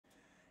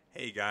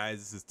Hey guys,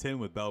 this is Tim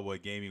with Bellboy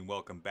Gaming.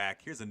 Welcome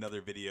back. Here's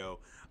another video,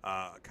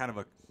 kind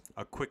of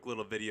a quick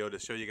little video to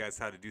show you guys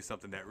how to do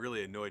something that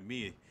really annoyed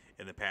me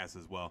in the past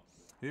as well.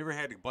 Have you ever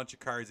had a bunch of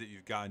cards that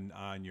you've gotten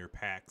on your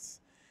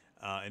packs,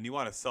 and you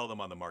want to sell them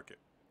on the market?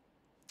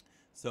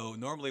 So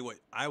normally, what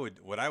I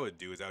would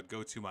do is I would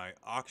go to my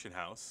auction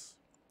house.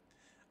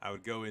 I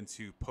would go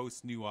into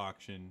Post New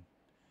Auction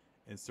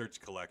and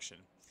search collection.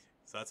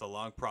 So that's a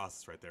long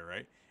process right there,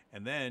 right?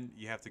 And then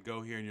you have to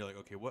go here and you're like,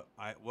 okay,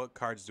 what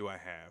cards do I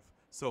have?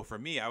 So for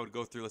me, I would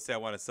go through. Let's say I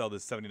want to sell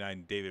this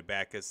 79 David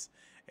Backus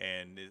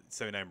and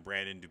 79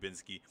 Brandon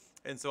Dubinsky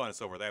and so on and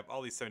so forth. I have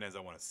all these 79s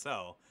I want to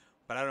sell,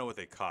 but I don't know what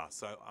they cost.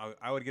 So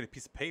I would get a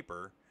piece of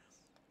paper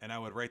and I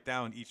would write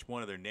down each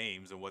one of their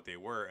names and what they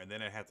were, and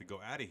then I'd have to go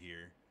out of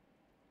here.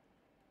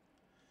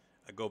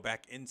 I go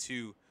back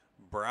into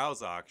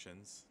browse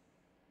auctions,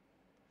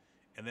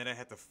 and then I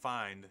have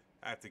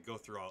to go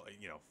through all,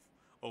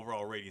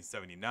 overall rating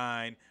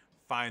 79,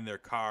 find their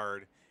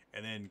card,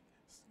 and then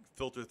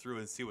filter through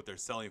and see what they're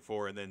selling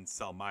for, and then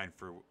sell mine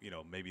for,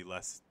 maybe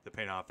less,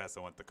 depending on how fast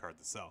I want the card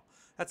to sell.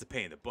 That's a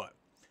pain in the butt.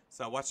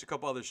 So I watched a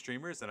couple other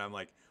streamers, and I'm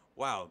like,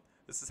 wow,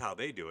 this is how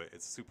they do it.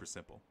 It's super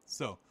simple.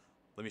 So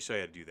let me show you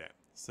how to do that.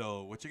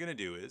 So what you're going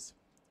to do is,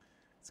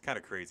 it's kind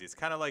of crazy. It's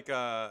kind of like,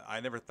 I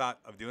never thought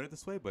of doing it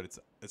this way, but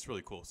it's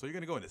really cool. So you're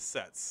going to go into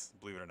sets,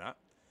 believe it or not.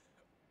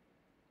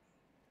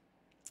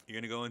 You're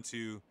going to go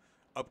into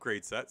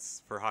upgrade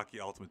sets for Hockey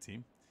Ultimate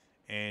Team,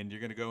 and you're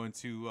going to go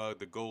into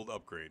the gold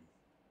upgrade.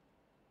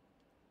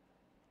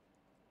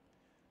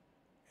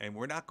 And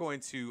we're not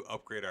going to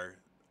upgrade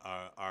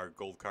our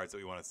gold cards that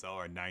we want to sell,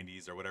 our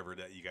 90s or whatever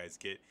that you guys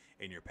get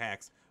in your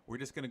packs. We're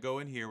just going to go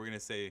in here. We're going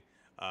to say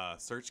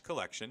search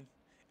collection,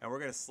 and we're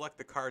going to select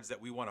the cards that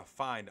we want to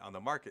find on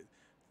the market,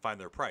 find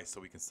their price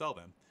so we can sell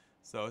them.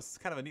 So it's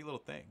kind of a neat little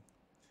thing.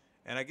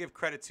 And I give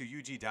credit to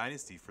UG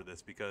Dynasty for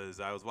this because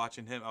I was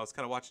watching him. I was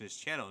kind of watching his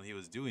channel and he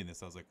was doing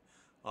this. I was like,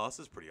 oh, this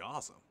is pretty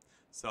awesome.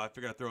 So I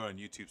figured I'd throw it on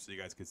YouTube so you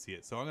guys could see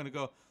it. So I'm going to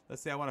go,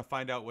 let's say I want to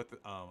find out what the,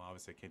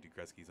 obviously I can't do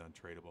Gretzky's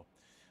untradeable.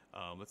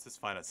 Let's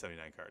just find a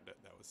 79 card that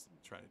was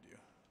trying to do.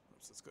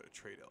 Let's go to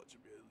trade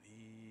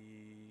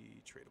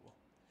eligibility, tradable.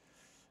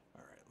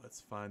 All right, let's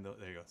find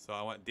there you go. So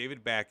I want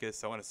David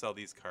Backus. I want to sell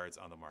these cards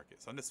on the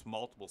market. So I'm just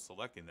multiple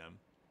selecting them.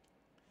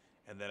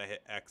 And then I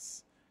hit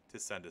X to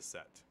send a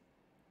set.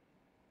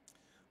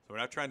 So we're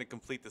not trying to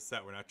complete the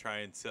set. We're not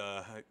trying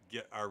to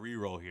get our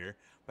reroll here.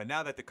 But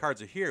now that the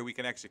cards are here, we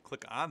can actually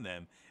click on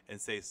them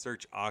and say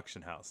search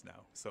auction house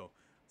now. So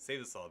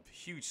save us a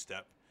huge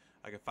step.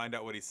 I can find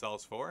out what he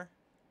sells for.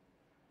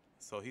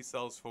 So he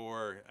sells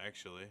for,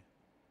 actually,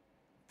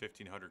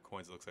 1,500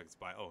 coins. It looks like it's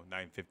buy. Oh,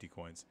 950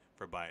 coins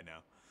for buy it now.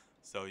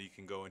 So you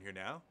can go in here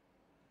now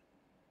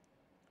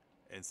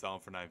and sell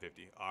them for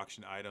 950.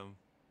 Auction item,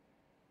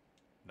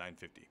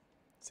 950.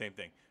 Same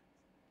thing.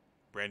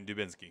 Brandon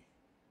Dubinsky.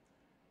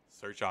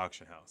 Search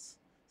auction house.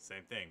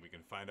 Same thing. We can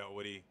find out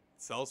what he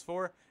sells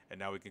for, and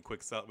now we can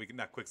quick sell. We can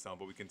not quick sell,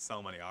 but we can sell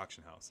them on the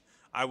auction house.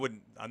 I'm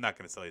not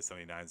going to sell you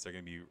 79s. They're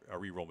going to be a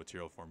reroll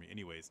material for me,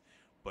 anyways.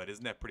 But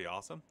isn't that pretty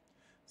awesome?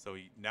 So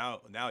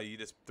now you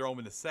just throw them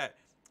in the set,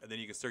 and then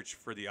you can search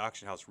for the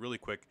auction house really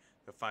quick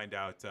to find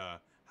out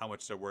how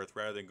much they're worth,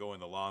 rather than going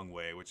the long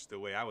way, which is the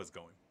way I was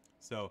going.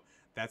 So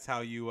that's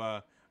how you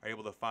are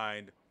able to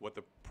find what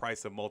the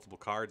price of multiple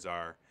cards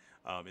are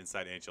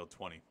inside NHL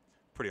 20.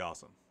 Pretty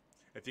awesome.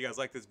 If you guys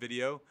like this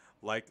video,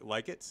 like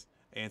it,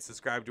 and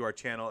subscribe to our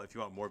channel if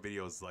you want more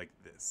videos like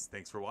this.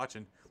 Thanks for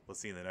watching. We'll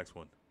see you in the next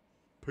one.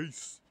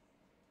 Peace.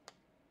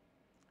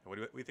 What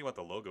do you think about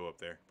the logo up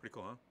there? Pretty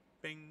cool, huh?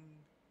 Bing,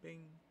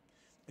 bing.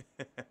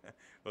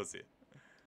 We'll see it.